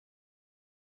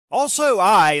Also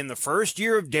I, in the first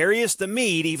year of Darius the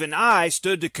Mede, even I,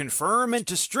 stood to confirm and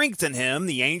to strengthen him,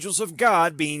 the angels of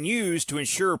God being used to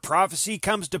ensure prophecy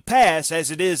comes to pass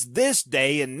as it is this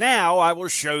day. And now I will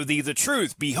show thee the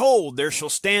truth. Behold, there shall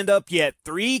stand up yet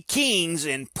 3 kings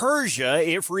in Persia,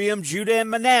 Ephraim, Judah, and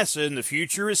Manasseh, and the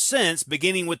future is since,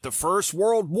 beginning with the first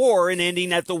world war and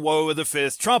ending at the woe of the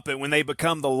 5th trumpet, when they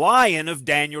become the lion of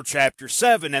Daniel chapter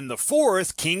 7, and the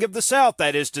 4th king of the south,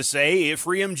 that is to say,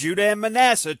 Ephraim, Judah, and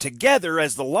Manasseh, together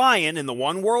as the lion in the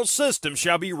one world system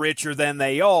shall be richer than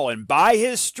they all, and by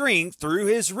his strength through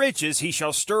his riches he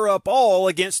shall stir up all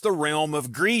against the realm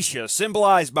of Grecia,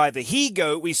 symbolized by the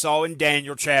he-goat we saw in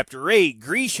Daniel chapter 8.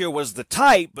 Grecia was the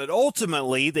type, but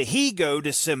ultimately the he-goat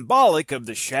is symbolic of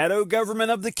the shadow government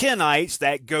of the Kenites,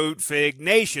 that goat-fig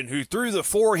nation, who through the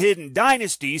 4 hidden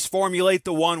dynasties formulate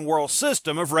the one world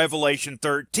system of Revelation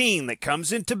 13 that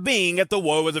comes into being at the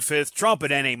woe of the 5th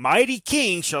trumpet. And a mighty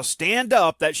king shall stand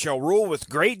up that shall rule with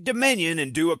great dominion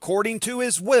and do according to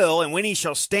his will, and when he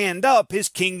shall stand up, his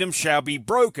kingdom shall be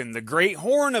broken, the great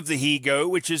horn of the he-goat,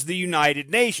 which is the United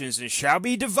Nations, and shall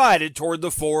be divided toward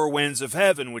the 4 winds of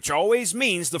heaven, which always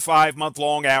means the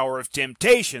 5-month-long hour of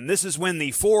temptation. This is when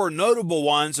the 4 notable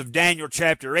ones of Daniel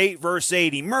chapter 8 verse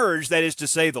 8 emerge, that is to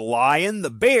say the lion, the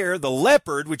bear, the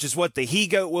leopard, which is what the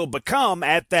he-goat will become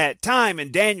at that time,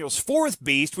 and Daniel's 4th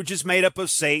beast, which is made up of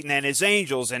Satan and his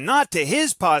angels, and not to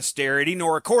his posterity,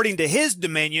 nor according to his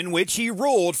dominion which he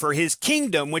ruled, for his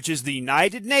kingdom, which is the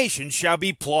United Nations, shall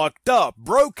be plucked up,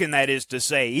 broken, that is to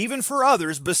say, even for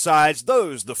others besides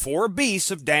those, the 4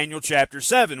 beasts of Daniel chapter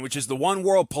 7, which is the one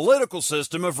world political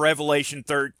system of Revelation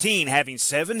 13, having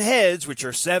 7 heads, which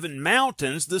are 7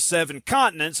 mountains, the 7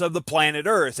 continents of the planet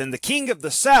Earth. And the king of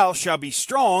the south shall be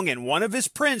strong, and one of his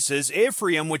princes,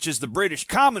 Ephraim, which is the British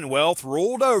Commonwealth,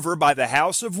 ruled over by the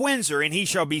house of Windsor, and he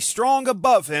shall be strong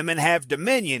above him and have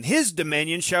dominion. His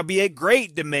dominion shall be a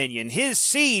great dominion. His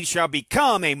seed shall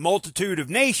become a multitude of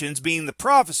nations, being the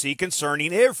prophecy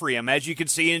concerning Ephraim, as you can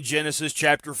see in Genesis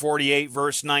chapter 48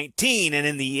 verse 19. And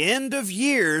in the end of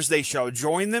years they shall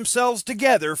join themselves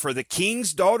together for the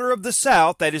king's daughter of the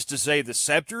south, that is to say the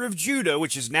scepter of Judah,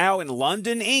 which is now in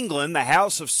London, England, the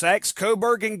house of Saxe,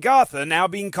 Coburg, and Gotha, now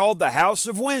being called the house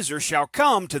of Windsor, shall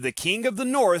come to the king of the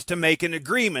north to make an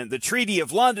agreement. The Treaty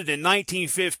of London in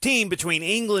 1915 between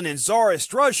England and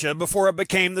Tsarist Russia before it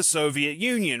became the Soviet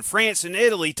Union. France and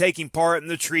Italy taking part in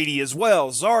the treaty as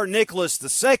well. Tsar Nicholas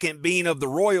II being of the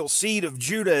royal seed of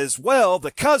Judah as well,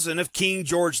 the cousin of King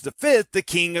George V, the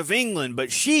king of England.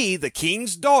 But she, the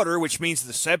king's daughter, which means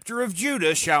the scepter of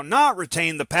Judah, shall not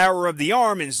retain the power of the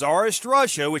arm in Tsarist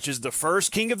Russia, which is the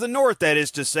first king of the north, that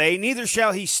is to say, neither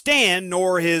shall he stand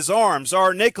nor his arm.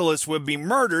 Tsar Nicholas would be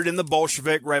murdered in the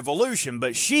Bolshevik Revolution,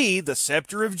 but she, the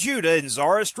scepter of Judah in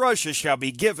Tsarist Russia, shall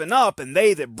be given up, and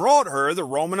they that brought her, the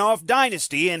Romanov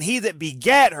dynasty, and he that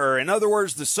begat her. In other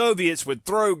words, the Soviets would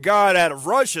throw God out of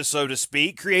Russia, so to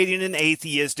speak, creating an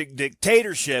atheistic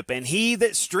dictatorship, and he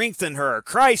that strengthened her,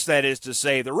 Christ, that is to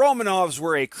say. The Romanovs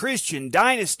were a Christian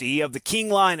dynasty of the king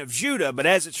line of Judah, but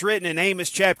as it's written in Amos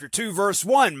chapter 2 verse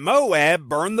 1, Moab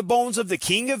burned the bones of the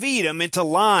king of Edom into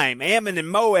lime, Ammon and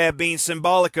Moab being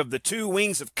symbolic of the 2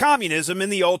 wings of communism in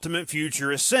the ultimate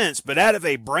futurist sense. But out of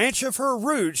a branch of her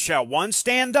roots shall one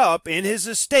stand up in his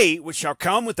estate, which shall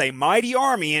come with a mighty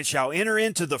army, and shall enter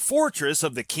into the fortress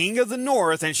of the king of the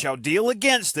north, and shall deal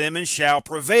against them, and shall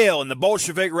prevail. In the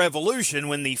Bolshevik Revolution,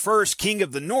 when the first king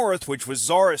of the north, which was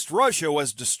Tsarist Russia,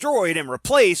 was destroyed and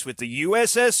replaced with the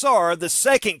USSR, the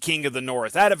second king of the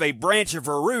north, out of a branch of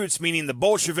her roots, meaning the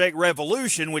Bolshevik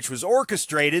Revolution, which was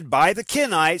orchestrated by the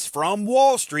Kenites from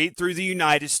Wall Street through the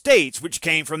United States, which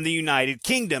came from the United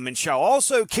Kingdom, and shall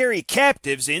also carry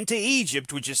captives into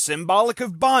Egypt, which is symbolic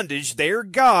of bondage, their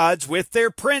gods with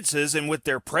their princes and with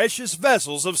their precious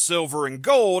vessels of silver and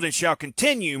gold, and shall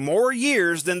continue more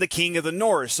years than the king of the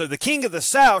north. So the king of the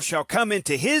south shall come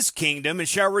into his kingdom and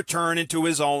shall return into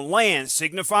his own land,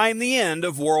 signifying the end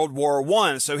of World War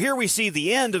I. So here we see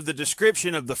the end of the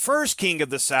description of the first king of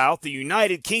the south, the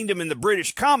United Kingdom and the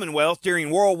British Commonwealth during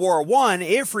World War I,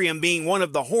 Ephraim being one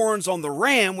of the horns on the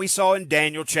ram we saw in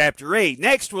Daniel chapter 8.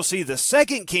 Next we'll see the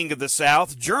second king of the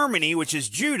south, Germany, which is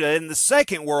Judah, in the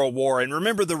Second World War. And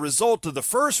remember, the result of the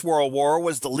First World War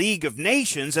was the League of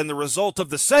Nations, and the result of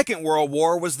the Second World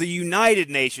War was the United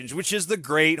Nations, which is the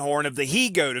great horn of the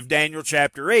he-goat of Daniel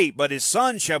chapter 8. But his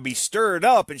son shall be stirred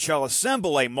up, and shall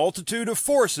assemble a multitude of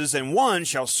forces, and one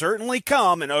shall certainly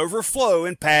come and overflow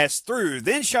and pass through.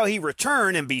 Then shall he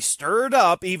return and be stirred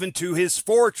up even to his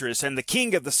fortress. And the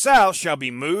king of the south shall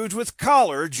be moved with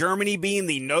choler, Germany being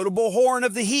the notable horn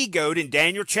of the he-goat in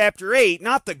Daniel chapter 8,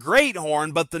 not the great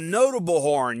horn, but the notable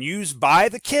horn used by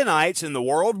the Kenites in the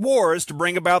world wars to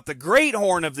bring about the great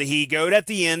horn of the he-goat at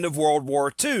the end of World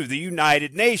War II, the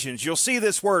United Nations. You'll see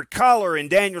this word collar in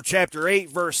Daniel chapter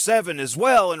 8 verse 7 as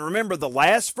well, and remember the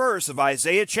last verse of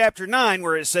Isaiah chapter 9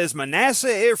 where it says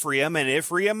Manasseh Ephraim and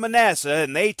Ephraim Manasseh,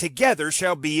 and they together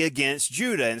shall be against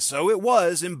Judah. And so it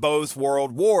was in both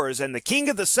world wars. And the king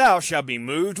of the south shall be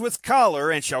moved with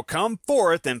choler, and shall come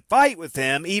forth and fight with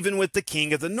him, even with the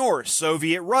king of the north,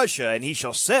 Soviet Russia, and he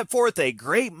shall set forth a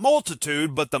great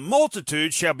multitude, but the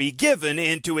multitude shall be given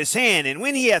into his hand. And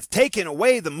when he hath taken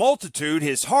away the multitude,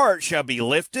 his heart shall be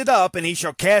lifted up, and he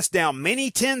shall cast down many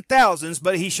 10,000s,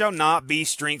 but he shall not be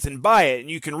strengthened by it. And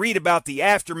you can read about the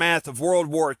aftermath of World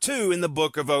War II in the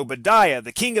book of Obadiah.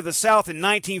 The king of the south in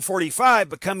 1945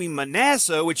 becoming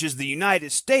Manasseh, which is the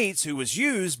United States, who was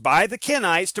used by the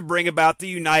Kenites to bring about the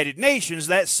United Nations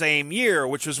that same year,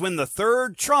 which was when the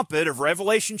third trumpet of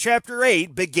Revelation chapter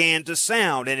 8 began to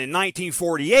sound. And in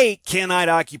 1948,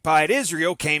 Kenite-occupied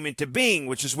Israel came into being,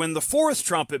 which is when the fourth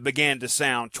trumpet began to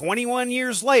sound. 21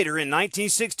 years later, in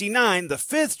 1969, the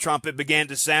fifth trumpet began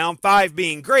to sound, 5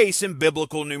 being grace in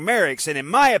biblical numerics. And in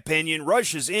my opinion,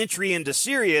 Russia's entry into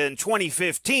Syria in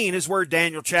 2015 is where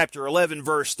Daniel chapter 11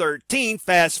 verse 13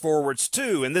 fast forwards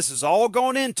to, and this is all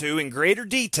gone into in greater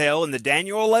detail in the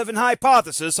Daniel 11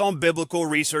 hypothesis on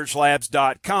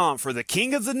biblicalresearchlabs.com. For the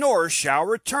king of the north shall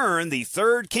return, the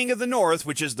third king of the north,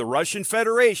 which is the Russian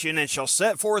Federation, and shall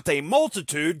set forth a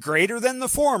multitude greater than the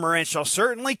former, and shall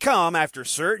certainly come after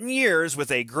certain years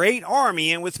with a great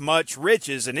army and with much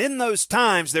riches. And in those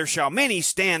times there shall many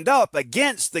stand up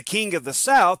against the king of the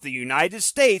south, the United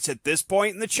States, at this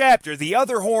point in the chapter, the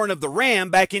other horn of the ram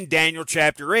back in Daniel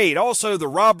chapter 8. Also the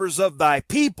robbers of thy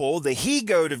people, the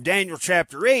he-goat of Daniel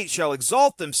chapter 8, shall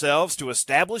exalt themselves to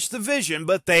establish the vision,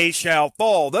 but they shall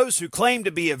fall. Those who claim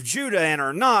to be of Judah and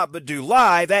are not, but do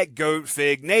lie, that goat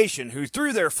fig nation, who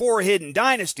through their 4 hidden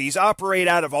dynasties operate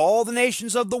out of all the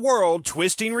nations of the world,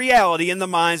 twisting reality in the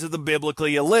minds of the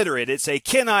biblically illiterate. It's a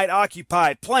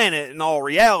Kenite-occupied planet in all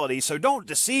reality, so don't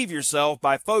deceive yourself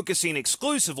by focusing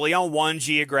exclusively on one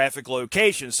geographic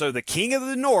location. So the king of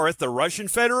the north, the Russian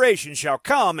Federation, shall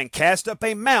come and cast up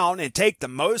a mountain and take the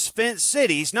most fenced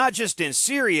cities, not just in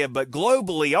Syria, but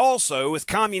globally also, with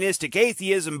communistic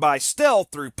atheism by stealth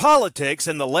through politics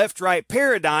and the left-right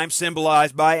paradigm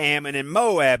symbolized by Ammon and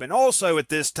Moab. And also at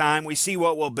this time we see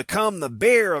what will become the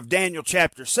bear of Daniel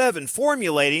chapter 7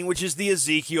 formulating, which is the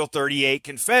Ezekiel 38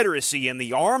 confederacy. And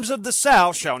the arms of the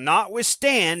south shall not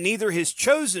withstand, neither his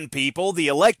chosen people, the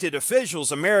elected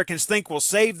officials Americans think will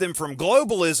save them from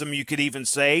globalism, you could even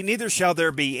say, neither shall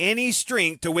there be any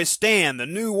strength to withstand. The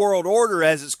New World Order,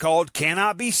 as it's called,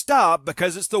 cannot be stopped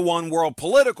because it's the one world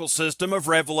political system of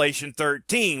Revelation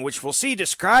 13, which we'll see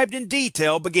described in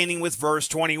detail beginning with verse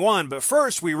 21. But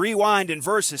first we rewind in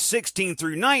verses 16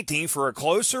 through 19 for a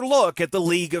closer look at the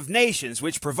League of Nations,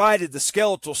 which provided the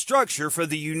skeletal structure for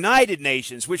the United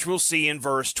Nations, which we'll see in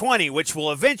verse 20, which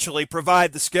will eventually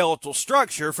provide the skeletal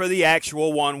structure for the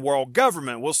actual one world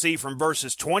government. We'll see from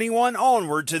verses 21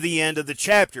 onward to the end of the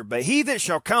chapter. But he that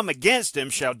shall come against him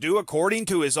shall do according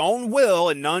to his own will,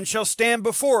 and none shall stand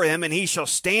before him, and he shall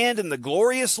stand in the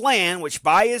glorious land which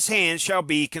by his hand shall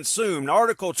be consumed.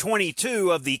 Article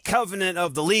 22 of the Covenant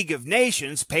of the League of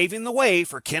Nations, paving the way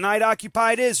for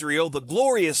Kenite-occupied Israel, the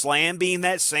glorious land being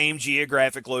that same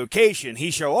geographic location.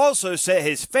 He shall also set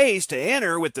his face to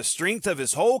enter with the strength of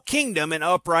his whole kingdom, and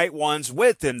upright ones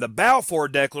with him. The Balfour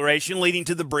Declaration leading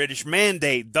to the British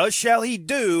Mandate. Thus shall he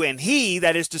do, and he,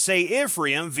 that is to say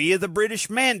Ephraim, via the British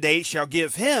Mandate, shall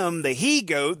give him the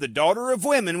he-goat, the daughter of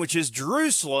women, which is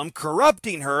Jerusalem,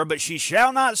 corrupting her, but she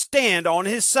shall not stand on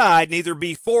his side, neither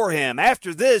before him.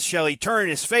 After this shall he turn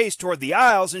his face toward the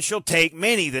isles, and shall take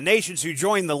many. The nations who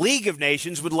joined the League of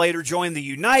Nations would later join the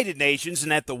United Nations,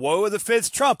 and at the woe of the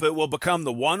fifth trumpet will become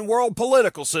the one world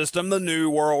political system, the New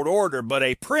World Order. But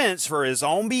a prince for his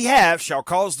own behalf shall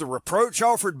cause the reproach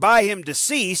offered by him to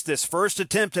cease. This first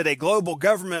attempt at a global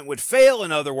government would fail,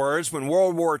 in other words, when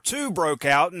World War II broke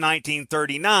out in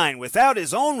 1939. Without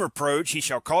his own reproach, he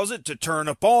shall cause it to turn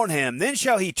upon him. Then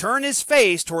shall he turn his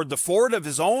face toward the fort of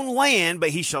his own land,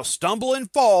 but he shall stumble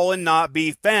and fall and not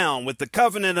be found. With the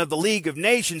covenant of the League of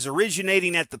Nations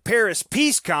originating at the Paris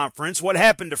Peace Conference, what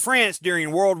happened to France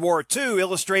during World War II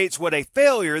illustrates what a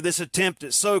failure this attempt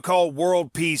at so-called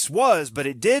world peace was, but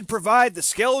it did provide the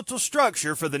skeletal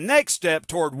structure for the next step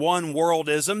toward one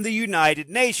worldism, the United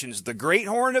Nations, the great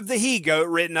horn of the he-goat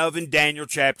written of in Daniel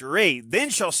chapter 8. Then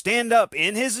shall stand up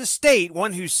in his estate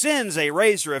one who sends a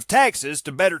raiser of taxes,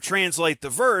 to better translate the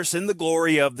verse, in the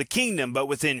glory of the kingdom. But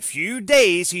within few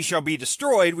days he shall be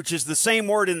destroyed, which is the same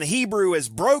word in the Hebrew as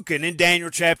broken in Daniel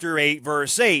chapter 8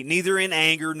 verse 8, neither in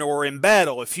anger chapter nor in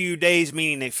battle. A few days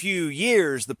meaning a few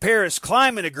years. The Paris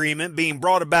Climate Agreement being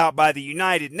brought about by the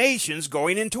United Nations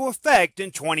going into effect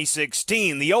in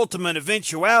 2016. The ultimate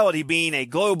eventuality being a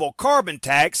global carbon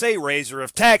tax, a raiser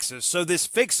of taxes. So this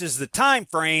fixes the time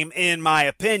frame in my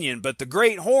opinion. But the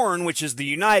great horn, which is the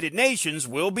United Nations,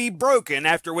 will be broken,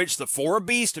 after which the four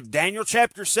beasts of Daniel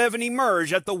chapter 7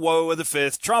 emerge at the woe of the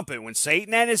fifth trumpet, when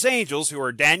Satan and his angels, who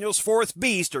are Daniel's fourth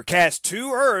beast, are cast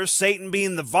to earth, Satan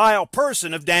being the vile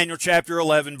person of Daniel chapter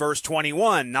 11 verse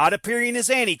 21, not appearing as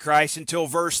Antichrist until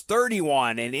verse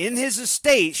 31. And in his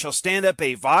estate shall stand up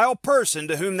a vile person,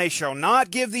 to whom they shall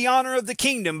not give the honor of the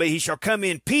kingdom, but he shall come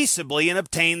in peaceably and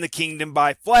obtain the kingdom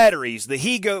by flatteries. The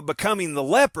he-goat becoming the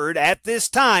leopard at this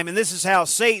time, and this is how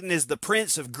Satan is the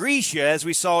prince of Grecia, as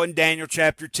we saw in Daniel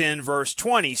chapter 10 verse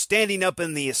 20, standing up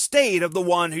in the estate of the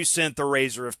one who sent the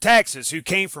raiser of taxes, who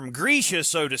came from Grecia,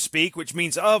 so to speak, which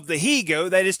means of the he-goat,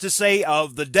 that is to say,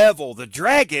 of the devil. The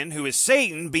dragon, who is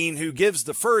Satan, being who gives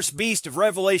the first beast of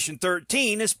Revelation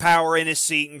 13 his power and his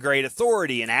seat and great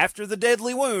authority. And after the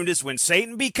deadly wound is when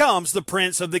Satan becomes the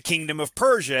prince of the kingdom of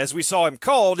Persia, as we saw him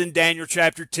called in Daniel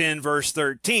chapter 10 verse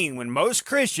 13, when most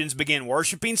Christians begin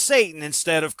worshiping Satan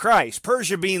instead of Christ.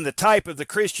 Persia being the type of the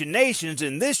Christian nations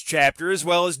in this chapter, as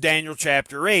well as Daniel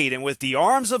chapter 8. And with the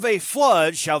arms of a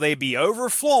flood shall they be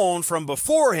overflown from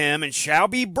before him, and shall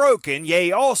be broken,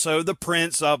 yea, also the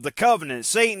prince of the covenant.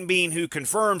 Satan being who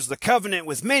confirms the covenant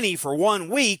with many for 1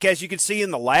 week, as you can see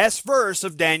in the last verse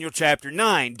of Daniel chapter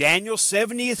 9. Daniel's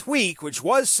 70th week, which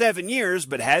was 7 years,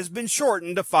 but has been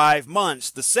shortened to 5 months.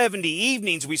 The 70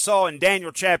 evenings we saw in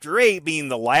Daniel chapter 8 being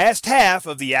the last half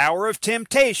of the hour of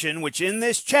temptation, which in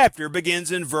this chapter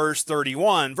begins in verse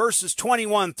 31. Verses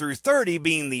 21 through 30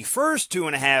 being the first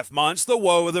 2.5 months, the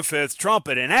woe of the fifth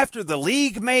trumpet. And after the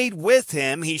league made with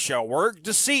him, he shall work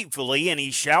deceitfully, and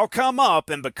he shall come up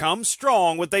and become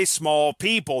strong with a small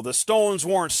people. The stones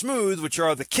worn smooth, which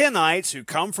are the Kenites, who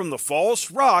come from the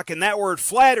false rock, and that word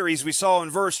flatteries we saw in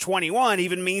verse 21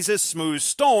 even means that smooth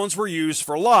stones were used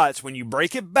for lots, when you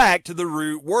break it back to the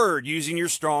root word, using your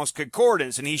Strong's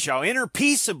Concordance. And he shall enter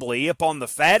peaceably upon the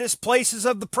fattest places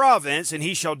of the province, and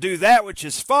he shall do that which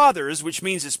his fathers, which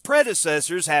means his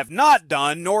predecessors, have not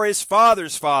done, nor his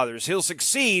fathers' fathers. He'll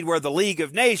succeed where the League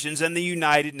of Nations and the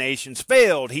United Nations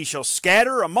failed. He shall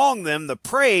scatter among them the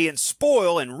prey and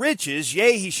spoil and riches,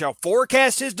 yea, he shall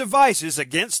forecast his devices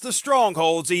against the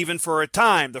strongholds even for a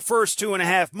time. The first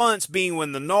 2.5 months being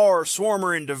when the gnawer,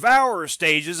 swarmer, and devourer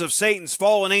stages of Satan's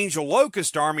fallen angel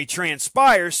locust army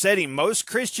transpire, setting most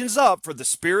Christians up for the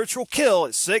spiritual kill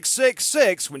at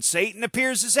 666, when Satan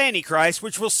appears as Antichrist,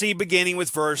 which we'll see beginning with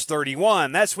verse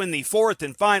 31. That's when the fourth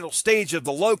and final stage of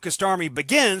the locust army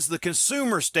begins, the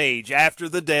consumer stage, after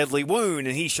the deadly wound.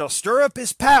 And he shall stir up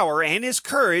his power and his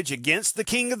courage against the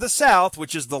king of the south,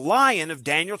 which is the lion of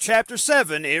Daniel chapter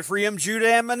 7, Ephraim,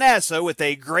 Judah, and Manasseh, with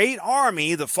a great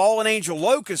army, the fallen angel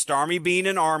locust army being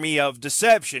an army of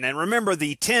deception. And remember,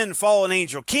 the 10 fallen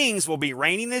angel kings will be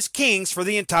reigning as kings for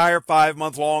the entire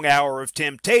 5-month-long hour of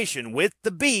temptation, with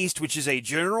the beast, which is a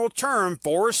general term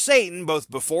for Satan, both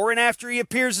before and after he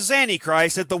appears as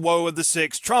Antichrist at the woe of the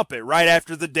sixth trumpet, right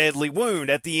after the deadly wound,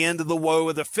 at the end of the woe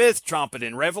of the fifth trumpet.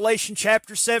 In Revelation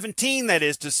chapter 17, that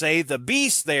is to say, the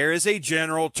beast there is a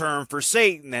general term for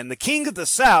Satan. And the king of the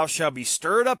south shall be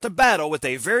stirred up to battle with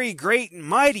a very great and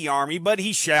mighty army, but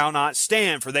he shall not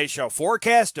stand, for they shall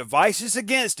forecast devices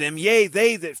against him. Yea,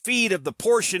 they that feed of the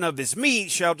portion of his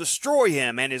meat shall destroy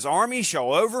him, and his army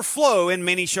shall overflow, and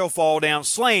many shall fall down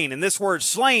slain. And this word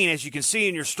slain, as you can see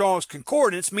in your Strong's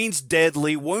Concordance, means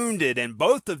deadly wounded. And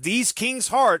both of these kings'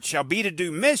 hearts shall be to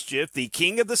do mischief, the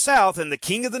king of the south and the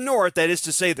king of the north, that is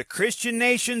to say, the Christian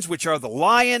nations, which are the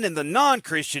lion, and the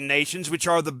non-Christian nations, which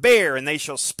are the bear. And they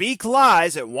shall speak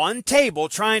lies at one table,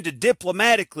 trying to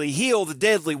diplomatically heal the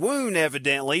deadly wound,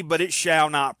 evidently, but it shall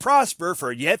not prosper,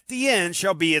 for yet the end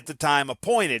shall be at the time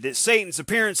appointed. It's Satan's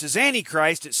appearance as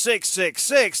Antichrist at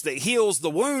 666 that heals the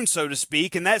wound, so to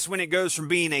speak, and that's when it goes from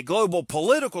being a global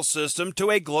political system to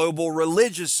a global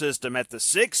religious system. At the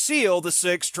sixth seal, the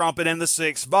sixth trumpet, and the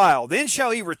sixth vial, then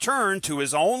shall he return to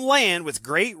his own land with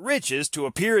great riches, to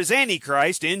appear as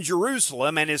Antichrist in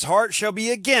Jerusalem, and his heart shall be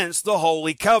against the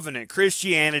holy covenant,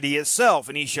 Christianity itself,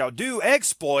 and he shall do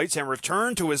exploits and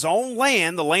return to his own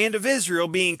land, the land of Israel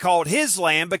being called his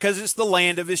land because it's the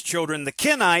land of his children, the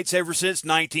Kenites, ever since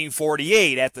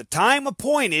 1948. At the time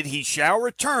appointed, he shall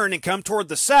return and come toward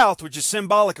the south, which is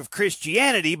symbolic of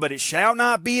Christianity, but it shall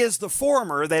not be as the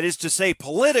former, that is to say,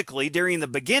 politically, during the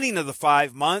beginning of the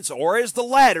 5 months, or as the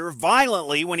latter,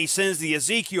 violently, when he sends the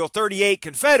Ezekiel 38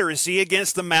 confederacy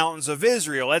against the mountains of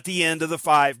Israel at the end of the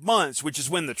 5 months, which is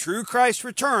when the true Christ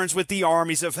returns with the army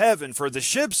armies of heaven, for the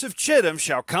ships of Chittim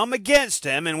shall come against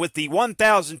him, and with the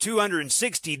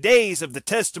 1,260 days of the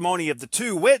testimony of the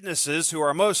two witnesses, who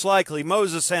are most likely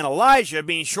Moses and Elijah,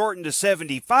 being shortened to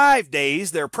 75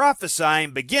 days, their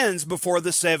prophesying begins before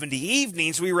the 70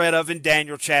 evenings we read of in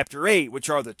Daniel chapter 8, which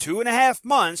are the 2.5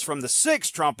 months from the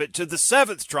 6th trumpet to the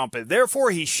 7th trumpet.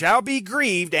 Therefore he shall be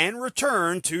grieved and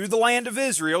return to the land of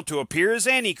Israel to appear as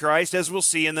Antichrist, as we'll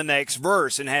see in the next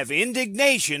verse, and have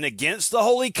indignation against the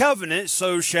holy covenant.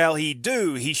 So shall he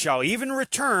do. He shall even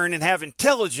return and have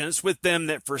intelligence with them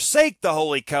that forsake the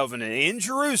holy covenant in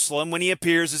Jerusalem when he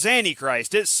appears as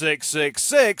Antichrist at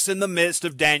 666 in the midst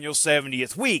of Daniel's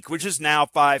 70th week, which is now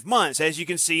 5 months, as you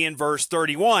can see in verse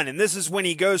 31. And this is when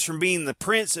he goes from being the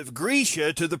prince of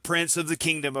Grecia to the prince of the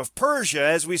kingdom of Persia,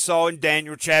 as we saw in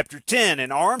Daniel chapter 10.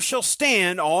 And arms shall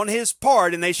stand on his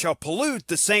part, and they shall pollute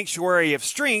the sanctuary of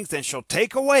strength, and shall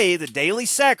take away the daily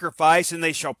sacrifice, and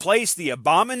they shall place the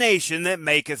abomination that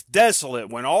maketh desolate,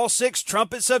 when all 6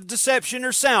 trumpets of deception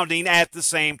are sounding at the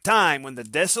same time, when the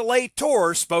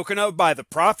desolator spoken of by the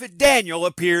prophet Daniel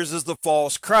appears as the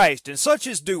false Christ. And such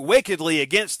as do wickedly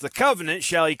against the covenant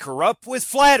shall he corrupt with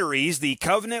flatteries, the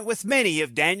covenant with many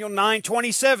of Daniel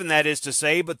 9:27, that is to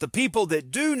say. But the people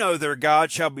that do know their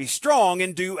God shall be strong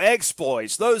and do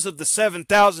exploits. Those of the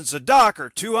 7,000 Zadok are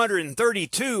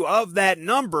 232 of that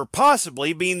number,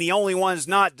 possibly being the only ones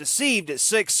not deceived at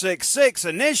 666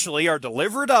 initially, are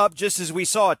delivered up, just as we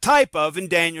saw a type of in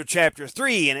Daniel chapter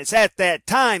 3. And it's at that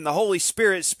time the Holy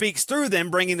Spirit speaks through them,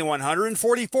 bringing the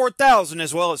 144,000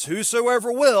 as well as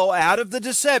whosoever will out of the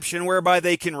deception, whereby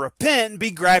they can repent and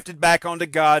be grafted back onto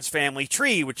God's family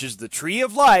tree, which is the tree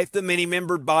of life, the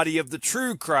many-membered body of the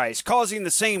true Christ, causing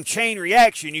the same chain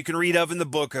reaction you can read of in the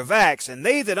book of Acts. And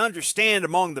they that understand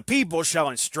among the people shall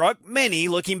instruct many,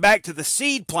 looking back to the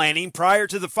seed planting prior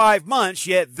to the 5 months.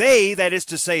 Yet they, that is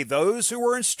to say those who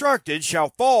were instructed, shall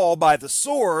fall by the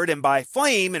sword and by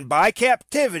flame and by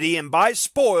captivity and by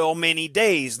spoil many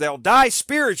days. They'll die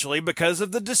spiritually because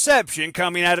of the deception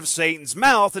coming out of Satan's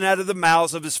mouth and out of the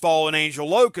mouths of his fallen angel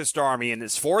locust army. In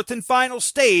its 4th and final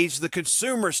stage, the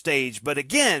consumer stage. But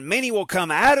again, many will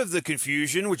come out of the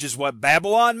confusion, which is what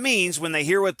Babylon means, when they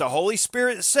hear what the Holy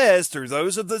Spirit says through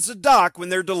those of the Zadok when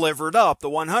they're delivered up, the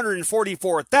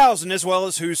 144,000 as well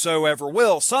as whosoever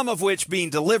will, some of which being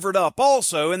delivered up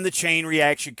also, and the chain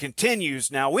reaction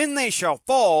continues. Now when they shall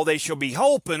fall, they shall be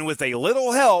holpen with a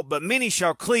little help, but many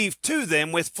shall cleave to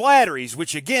them with flatteries,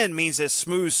 which again means that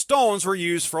smooth stones were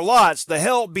used for lots, the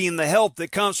help being the help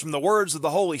that comes from the words of the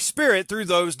Holy Spirit through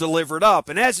those delivered up.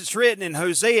 And as it's written in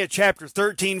Hosea chapter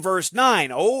 13 verse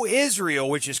 9, O Israel,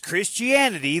 which is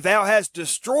Christianity, thou hast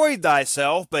destroyed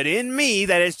thyself, but in me,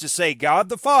 that is to say God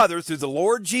the Father, through the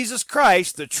Lord Jesus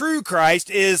Christ, the true Christ,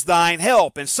 is thine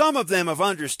help. And some of them of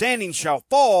understanding shall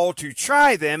fall, to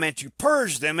try them and to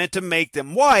purge them and to make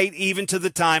them white, even to the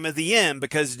time of the end,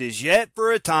 because it is yet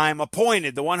for a time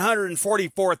appointed. The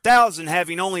 144,000,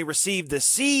 having only received the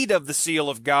seed of the seal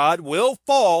of God, will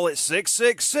fall at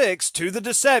 666 to the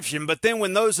deception. But then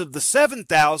when those of the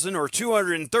 7,000 or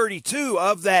 232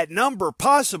 of that number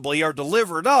possibly are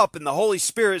delivered up, and the Holy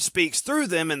Spirit speaks through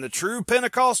them in the true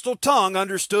Pentecostal tongue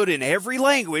understood in every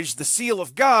language, the seal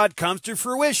of God comes to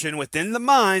fruition within the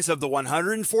minds of the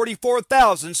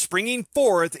 144,000, springing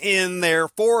forth in their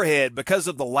forehead because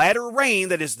of the latter rain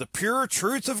that is the pure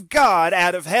truth of God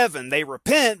out of heaven. They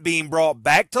repent, being brought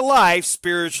back to life,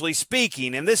 spiritually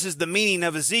speaking. And this is the meaning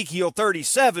of Ezekiel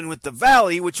 37 with the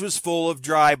valley which was full of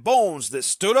dry bones, that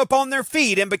stood up on their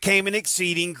feet and became an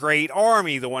exceeding great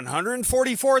army. The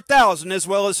 144,000 as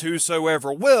well as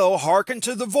whosoever will hearken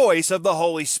to the voice of the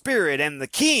Holy Spirit. And the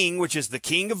king, which is the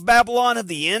king of Babylon of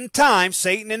the end time,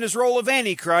 Satan in his role of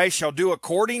Antichrist, shall do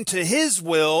according to his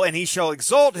will, and he shall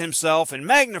exalt himself and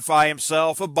magnify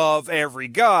himself above every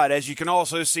god, as you can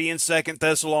also see in 2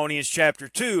 Thessalonians chapter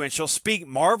 2, and shall speak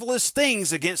marvelous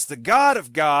things against the God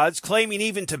of gods, claiming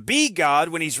even to be God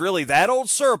when he's really that old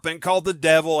serpent called the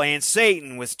devil and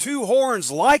Satan, with 2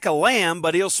 horns like a lamb,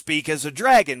 but he'll speak as a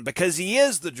dragon, because he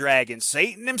is the dragon,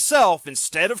 Satan himself,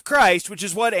 instead of Christ, which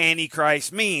is what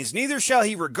Antichrist means. Neither shall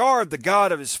he regard the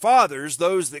God of his fathers,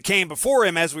 those that came before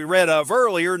him, as we read of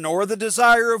earlier, nor the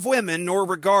desire of women, nor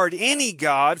regard any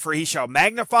god, for he shall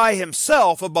magnify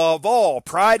himself above all,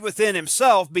 pride within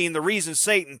himself being the reason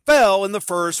Satan fell in the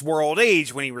first world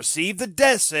age, when he received the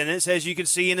death sentence, as you can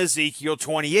see in Ezekiel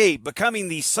 28, becoming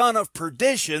the son of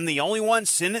perdition, the only one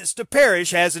sentenced to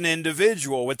perish as an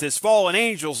individual, with his fallen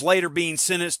angels later being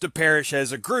sentenced to perish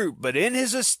as a group. But in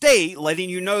his estate, letting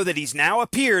you know that he's now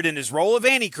appeared in his role of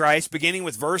Antichrist, beginning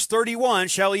with verse 31,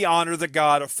 shall he honor the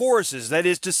God of forces, that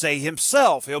is to say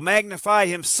himself. He'll magnify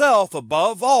himself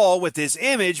above all with his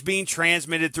image being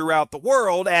transmitted throughout the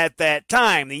world at that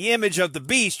time. The image of the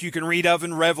beast you can read of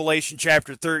in Revelation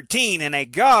chapter 13, and a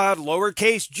god,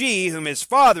 lowercase g, whom his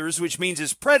fathers, which means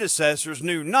his predecessors,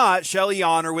 knew not, shall he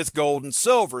honor with gold and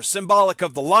silver, symbolic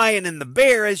of the lion and the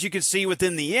bear, as you can see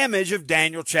within the image of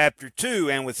Daniel chapter 2,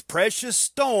 and with precious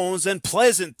stones and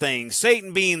pleasant things.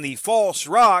 Satan being the false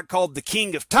rock called the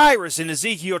king of Tyrus in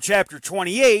Ezekiel chapter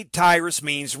 28, Tyrus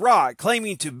means rock,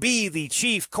 claiming to be the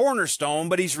chief cornerstone,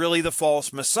 but he's really the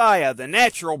false Messiah, the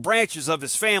natural branches of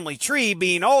his family tree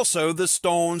being also the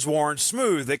stones worn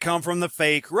smooth that come from the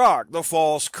fake rock, the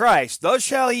false Christ. Thus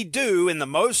shall he do in the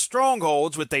most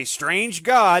strongholds with a strange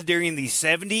god during the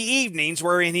 70 evenings,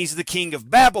 wherein he's the king of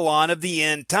Babylon of the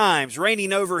end times,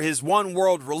 reigning over his one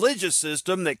world religious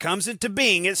system that comes into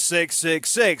being at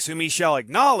 666, whom he shall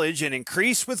acknowledge and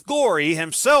increase with glory,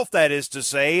 himself that is to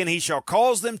say, and he shall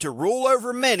cause them to rule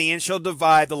over many, and shall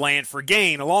divide the land for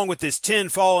gain, along with his 10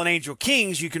 fallen angel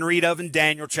kings you can read of in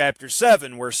Daniel chapter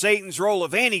 7, where Satan's role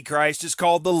of Antichrist is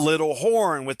called the little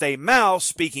horn, with a mouth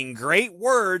speaking great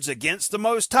words against the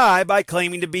Most High by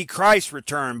claiming to be Christ's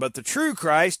return. But the true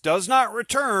Christ does not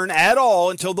return at all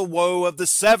until the woe of the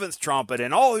 7th trumpet,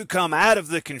 and all who come out of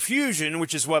the confusion,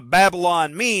 which is what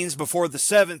Babylon means, before the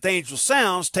 7th angel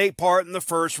sounds, take part in the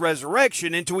first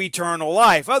resurrection into eternal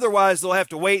life. Otherwise they'll have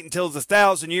to wait until the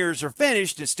 1,000 years are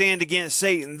finished and stand against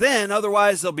Satan then.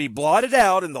 Otherwise they'll be blotted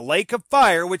out in the lake of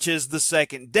fire, which is the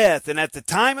second death. And at the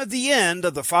time of the end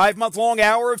of the 5-month-long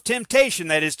hour of temptation,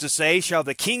 that is to say, shall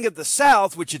the king of the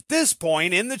south, which at this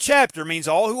point in the chapter means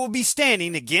all who will be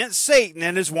standing against Satan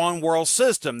and his one world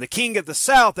system. The king of the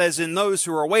south, as in those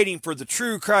who are waiting for the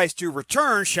true Christ to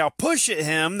return, shall push at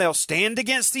him. They'll stand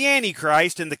against the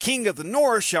Antichrist, and the king of the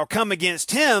north shall come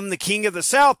against him. The king of the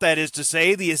south, that is to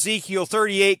say, the Ezekiel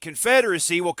 38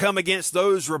 confederacy, will come against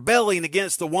those rebelling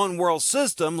against the one world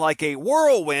system like a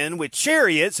whirlwind, with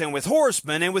chariots and with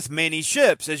horsemen and with many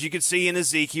ships, as you can see in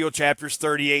Ezekiel chapters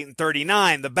 38 and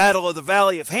 39. The battle of the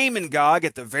valley of Hamon-Gog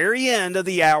at the very end of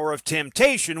the hour of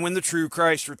temptation, when the true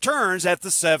Christ returns at the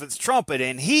 7th trumpet.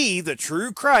 And he, the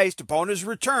true Christ, upon his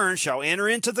return shall enter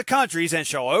into the countries and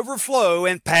shall overflow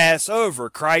and pass over,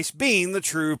 Christ being the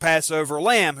true Passover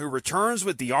lamb, who returns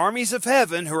with the armies of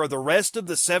heaven, who are the rest of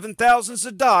the 7,000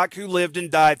 Zadok who lived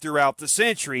and died throughout the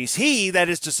centuries. He, that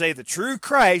is to say the true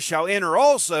Christ, shall enter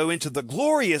also into the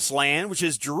glorious land, which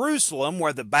is Jerusalem,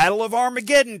 where the battle of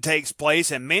Armageddon takes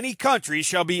place, and many countries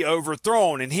shall be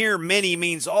overthrown. And here many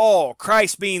means all,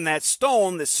 Christ being that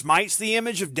stone that smites the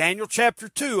image of Daniel chapter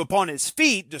 2 upon his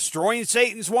feet, destroying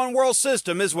Satan's one world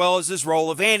system as well as his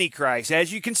role of Antichrist,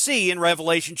 as you can see in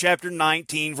Revelation chapter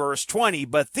 19 verse 20.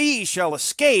 But these shall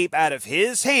escape out of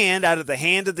his hand, out of the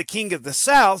hand of the king of the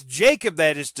south, Jacob,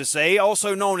 that is to say,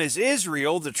 also known as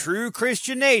Israel, the true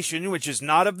Christian nation, which is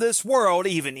not of this world,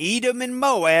 even Edom and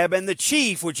Moab, and the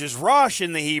chief, which is Rosh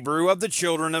in the Hebrew, of the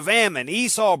children of Ammon.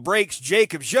 Esau breaks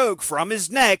Jacob's yoke from his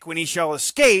neck when he shall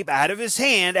escape out of his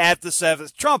hand at the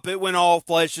 7th trumpet, when all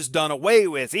flesh is done away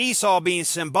with. Esau being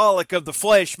symbolic of the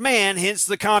flesh man, hence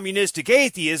the communistic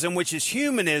atheism, which is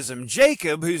humanism.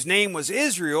 Jacob, whose name was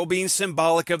Israel, being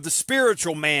symbolic of the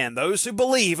spiritual man, those who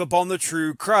believe upon the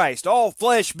true Christ. All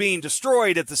flesh being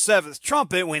destroyed at the 7th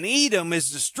trumpet, when Edom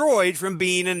is destroyed from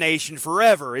being a nation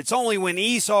forever. It's only when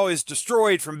Esau is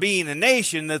destroyed from being a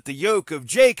nation that the yoke of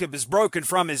Jacob is broken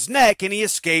from his neck and he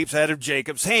escapes out of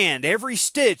Jacob's hand. Every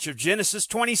stitch of Genesis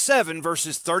 27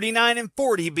 verses 39 and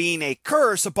 40 being a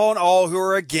curse upon all who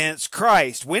are against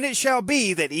Christ. When it shall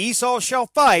be that Esau shall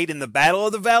fight in the battle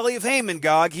of the valley of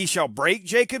Hamon-Gog, he shall break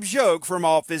Jacob's yoke from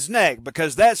off his neck,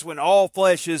 because that's when all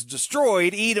flesh is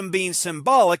destroyed, Edom being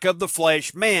symbolic of the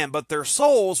flesh man. But their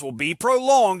souls will be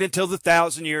prolonged until the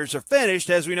 1,000 years are finished,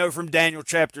 as we know from Daniel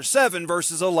chapter 7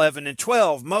 verses 11 and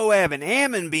 12. Moab and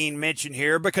Ammon being mentioned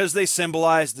here because they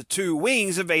symbolize the two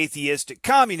wings of atheistic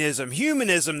communism,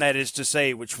 humanism that is to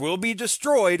say, which will be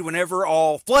destroyed whenever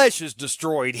all flesh is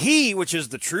destroyed. He, which is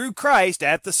the true Christ,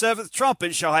 at the 7th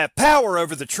trumpet shall have power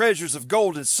over the treasures of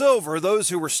gold and silver, those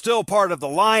who were still part of the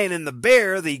lion and the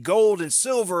bear. The gold and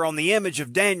silver on the image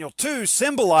of Daniel 2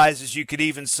 symbolizes, you could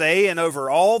even say, and over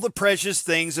all the precious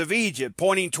things of Egypt,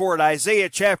 pointing toward Isaiah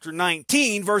chapter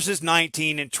 19 verses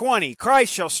 19 and 20.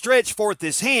 Christ shall stretch forth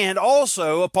his hand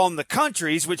also upon the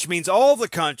countries, which means all the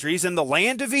countries, and the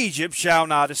land of Egypt shall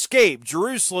not escape.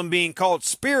 Jerusalem being called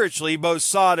spiritually both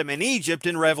Sodom and Egypt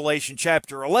in Revelation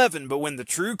chapter 11. But when the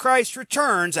true Christ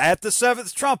returns at the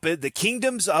 7th trumpet, the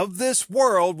kingdoms of this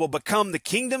world will become the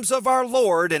kingdoms of our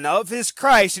Lord and of his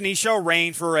Christ, and he shall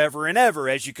reign forever and ever,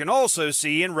 as you can also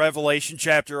see in Revelation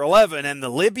chapter 11. And the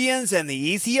Libyans and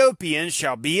the Ethiopians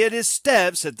shall be at his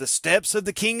steps, at the steps of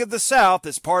the king of the south,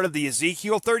 as part of the Ezekiel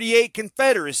Ezekiel 38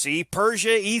 confederacy,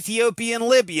 Persia, Ethiopia, and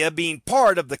Libya being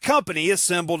part of the company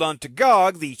assembled unto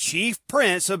Gog, the chief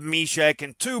prince of Meshech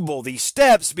and Tubal, the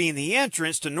steppes being the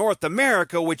entrance to North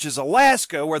America, which is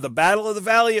Alaska, where the Battle of the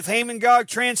Valley of Hamon-Gog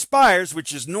transpires,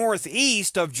 which is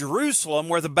northeast of Jerusalem,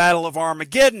 where the Battle of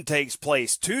Armageddon takes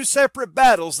place. Two separate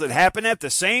battles that happen at the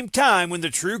same time when the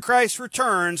true Christ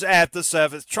returns at the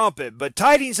seventh trumpet. But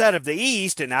tidings out of the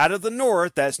east and out of the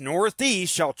north, that's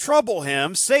northeast, shall trouble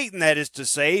him, Satan that is to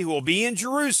say, who will be in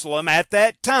Jerusalem at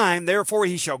that time. Therefore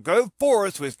he shall go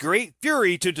forth with great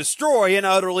fury to destroy and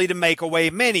utterly to make away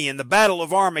many. In the Battle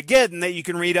of Armageddon that you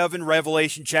can read of in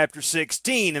Revelation chapter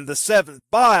 16, in the seventh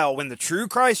vial, when the true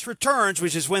Christ returns,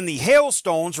 which is when the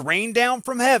hailstones rain down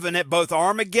from heaven at both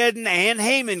Armageddon and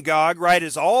Hamon-Gog, right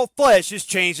as all flesh is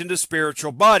changed into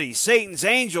spiritual bodies. Satan's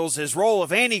angels, his role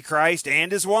of Antichrist,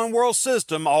 and his one world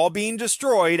system all being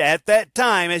destroyed at that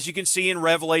time, as you can see in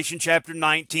Revelation chapter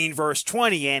 19 verse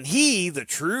 20. And he, the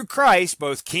true Christ,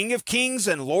 both King of kings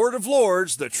and Lord of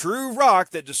lords, the true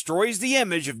rock that destroys the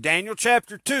image of Daniel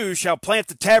chapter 2, shall plant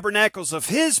the tabernacles of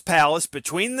his palace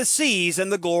between the seas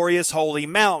and the glorious holy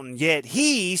mountain. Yet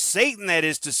he, Satan that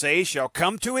is to say, shall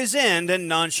come to his end, and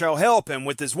none shall help him.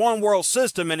 With his one world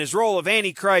system and his role of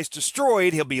Antichrist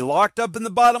destroyed, he'll be locked up in the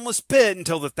bottomless pit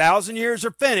until the 1,000 years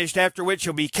are finished, after which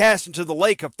he'll be cast into the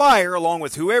lake of fire along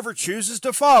with whoever chooses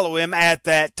to follow him at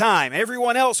that time.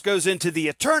 Everyone else goes into the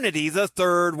eternity, the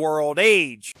third world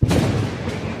age.